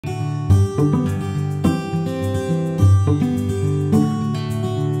And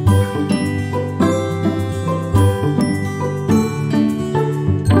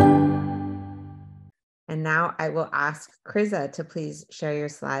now I will ask Krizza to please share your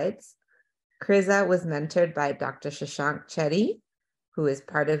slides. Krizza was mentored by Dr. Shashank Chetty, who is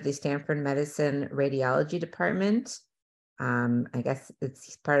part of the Stanford Medicine Radiology Department. I guess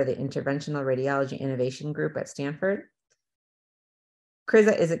it's part of the Interventional Radiology Innovation Group at Stanford.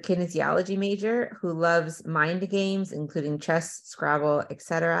 Krizza is a kinesiology major who loves mind games, including chess, Scrabble,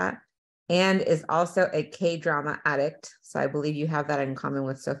 etc., and is also a K-drama addict. So I believe you have that in common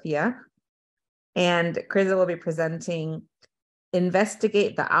with Sophia. And Krizza will be presenting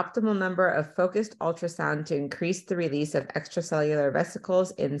Investigate the Optimal Number of Focused Ultrasound to Increase the Release of Extracellular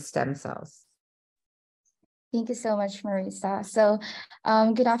Vesicles in Stem Cells. Thank you so much, Marissa. So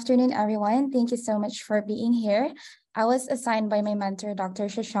good afternoon, everyone. Thank you so much for being here. I was assigned by my mentor, Dr.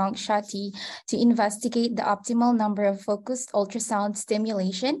 Shashank Chetty, to investigate the optimal number of focused ultrasound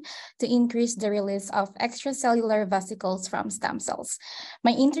stimulation to increase the release of extracellular vesicles from stem cells.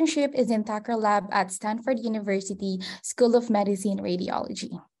 My internship is in Thacker Lab at Stanford University School of Medicine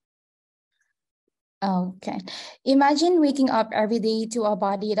Radiology. Okay. Imagine waking up every day to a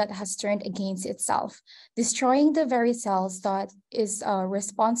body that has turned against itself, destroying the very cells that is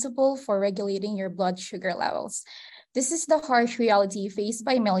responsible for regulating your blood sugar levels. This is the harsh reality faced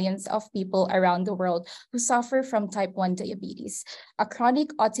by millions of people around the world who suffer from type 1 diabetes, a chronic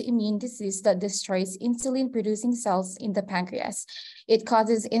autoimmune disease that destroys insulin-producing cells in the pancreas. It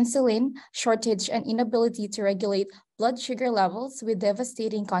causes insulin shortage and inability to regulate blood sugar levels with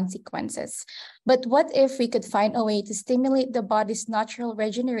devastating consequences. But what if we could find a way to stimulate the body's natural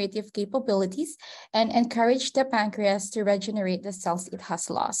regenerative capabilities and encourage the pancreas to regenerate the cells it has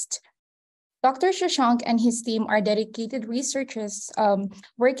lost? Dr. Shashank and his team are dedicated researchers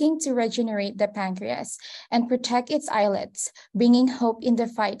working to regenerate the pancreas and protect its islets, bringing hope in the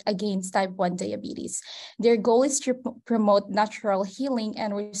fight against type 1 diabetes. Their goal is to promote natural healing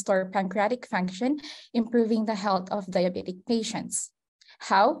and restore pancreatic function, improving the health of diabetic patients.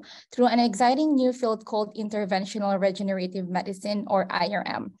 How? Through an exciting new field called interventional regenerative medicine, or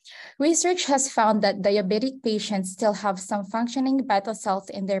IRM. Research has found that diabetic patients still have some functioning beta cells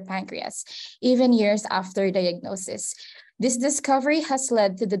in their pancreas, even years after diagnosis. This discovery has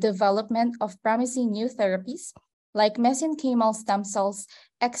led to the development of promising new therapies like mesenchymal stem cells,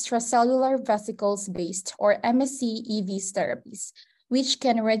 extracellular vesicles-based, or MSC-EVs therapies, which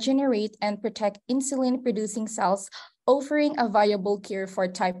can regenerate and protect insulin-producing cells, offering a viable cure for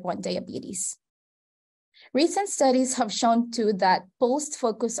type 1 diabetes. Recent studies have shown too that pulsed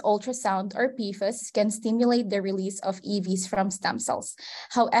focused ultrasound, or PFUS, can stimulate the release of EVs from stem cells.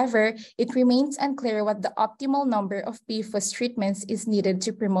 However, it remains unclear what the optimal number of PFUS treatments is needed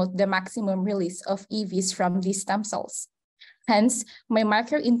to promote the maximum release of EVs from these stem cells. Hence, my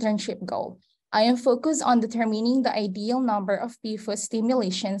micro-internship goal. I am focused on determining the ideal number of PFUS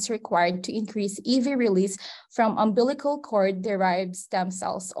stimulations required to increase EV release from umbilical cord-derived stem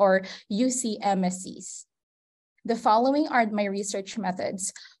cells, or UCMSCs. The following are my research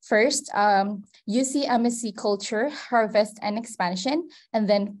methods. First, UCMSC culture, harvest, and expansion, and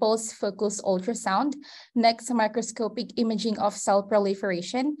then pulse-focused ultrasound. Next, microscopic imaging of cell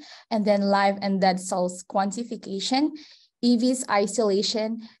proliferation, and then live and dead cells quantification, EVs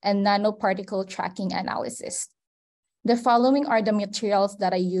isolation, and nanoparticle tracking analysis. The following are the materials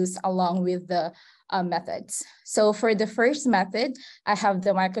that I use along with the methods. So for the first method, I have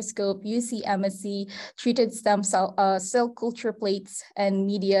the microscope, UCMSC, treated stem cell culture plates and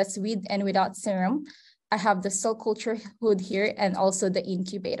medias with and without serum. I have the cell culture hood here and also the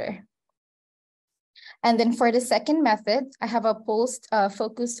incubator. And then for the second method, I have a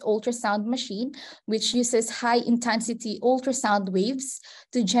pulsed-focused ultrasound machine, which uses high-intensity ultrasound waves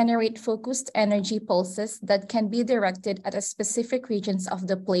to generate focused energy pulses that can be directed at a specific regions of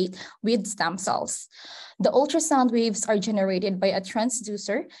the plate with stem cells. The ultrasound waves are generated by a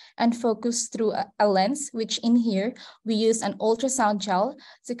transducer and focused through a lens, which in here, we use an ultrasound gel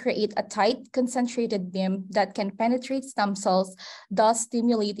to create a tight, concentrated beam that can penetrate stem cells, thus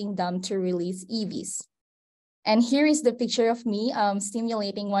stimulating them to release EVs. And here is the picture of me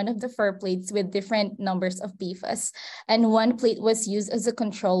stimulating one of the 4 plates with different numbers of PFUS. And one plate was used as a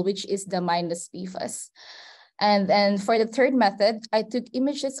control, which is the minus PFUS. And then for the third method, I took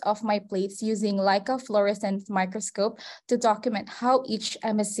images of my plates using Leica fluorescent microscope to document how each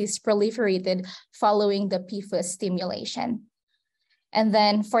MSCs proliferated following the PFUS stimulation. And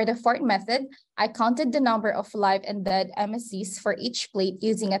then for the fourth method, I counted the number of live and dead MSCs for each plate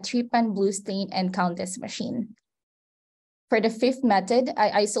using a 3-pan blue stain and countess machine. For the fifth method,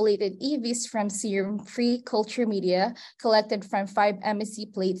 I isolated EVs from serum-free culture media collected from 5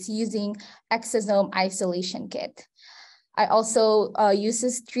 MSC plates using exosome isolation kit. I also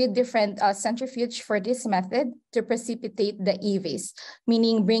uses 3 different centrifuge for this method to precipitate the EVs,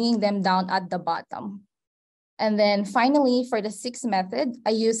 meaning bringing them down at the bottom. And then finally, for the sixth method, I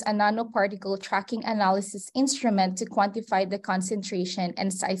use a nanoparticle tracking analysis instrument to quantify the concentration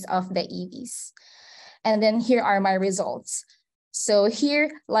and size of the EVs. And then here are my results. So here,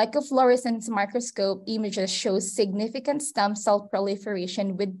 like a fluorescence microscope, images show significant stem cell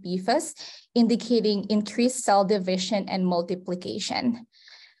proliferation with PFAS, indicating increased cell division and multiplication.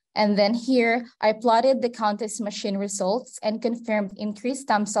 And then here, I plotted the Countess machine results and confirmed increased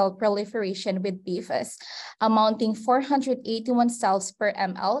stem cell proliferation with PFAS, amounting 481 cells per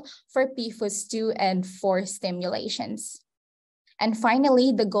ml for PFAS 2 and 4 stimulations. And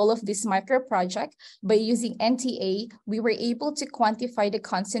finally, the goal of this micro project, by using NTA, we were able to quantify the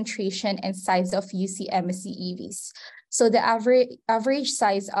concentration and size of UC-MSC EVs. So the average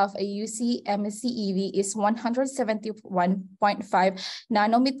size of a UC-MSC EV is 171.5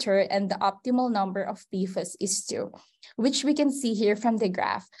 nanometer, and the optimal number of PFAS is 2, which we can see here from the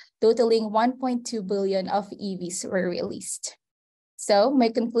graph, totaling 1.2 billion of EVs were released. So my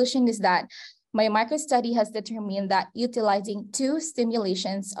conclusion is that my microstudy has determined that utilizing 2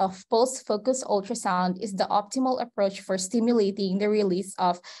 stimulations of pulse-focused ultrasound is the optimal approach for stimulating the release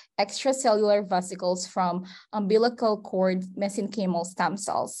of extracellular vesicles from umbilical cord mesenchymal stem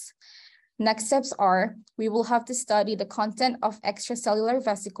cells. Next steps are, we will have to study the content of extracellular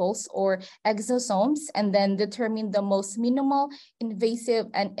vesicles or exosomes, and then determine the most minimal, invasive,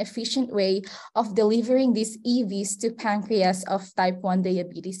 and efficient way of delivering these EVs to pancreas of type 1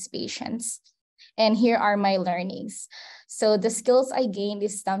 diabetes patients. And here are my learnings. So the skills I gained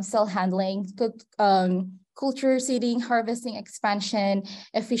is stem cell handling, culture seeding, harvesting, expansion,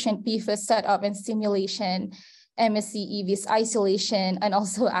 efficient PFAS setup and stimulation, MSC EVs isolation, and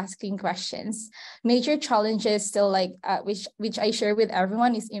also asking questions. Major challenges still which I share with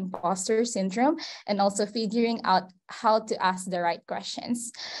everyone is imposter syndrome, and also figuring out how to ask the right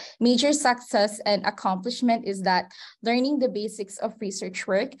questions. Major success and accomplishment is that learning the basics of research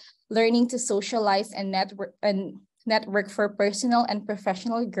work, learning to socialize and network for personal and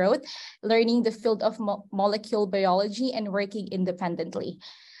professional growth, learning the field of molecular biology, and working independently.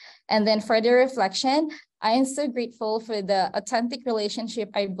 And then further reflection, I am so grateful for the authentic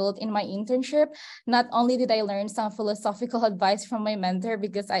relationship I built in my internship. Not only did I learn some philosophical advice from my mentor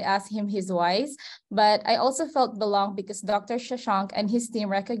because I asked him his whys, but I also felt belonged because Dr. Shashank and his team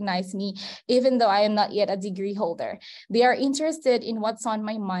recognized me, even though I am not yet a degree holder. They are interested in what's on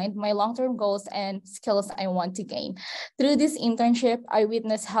my mind, my long-term goals and skills I want to gain. Through this internship, I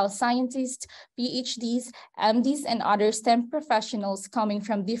witnessed how scientists, PhDs, MDs, and other STEM professionals coming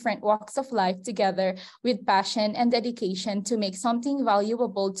from different walks of life together with passion and dedication to make something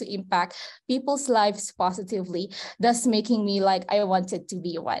valuable to impact people's lives positively, thus making me like I wanted to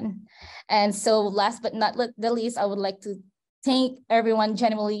be one. And so last but not the least, I would like to thank everyone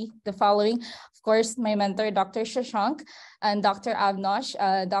genuinely the following. Of course, my mentor, Dr. Shashank, and Dr. Avnosh,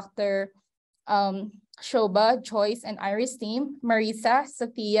 Dr. Shoba, Joyce, and Iris team, Marissa,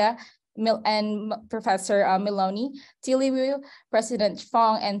 Sophia, and Professor Miloni, Tiliwu, President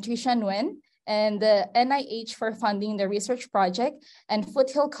Fong, and Trisha Nguyen, and the NIH for funding the research project, and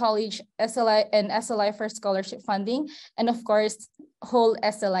Foothill College, SLI, and SLI for scholarship funding, and of course, whole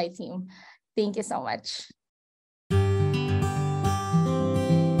SLI team. Thank you so much.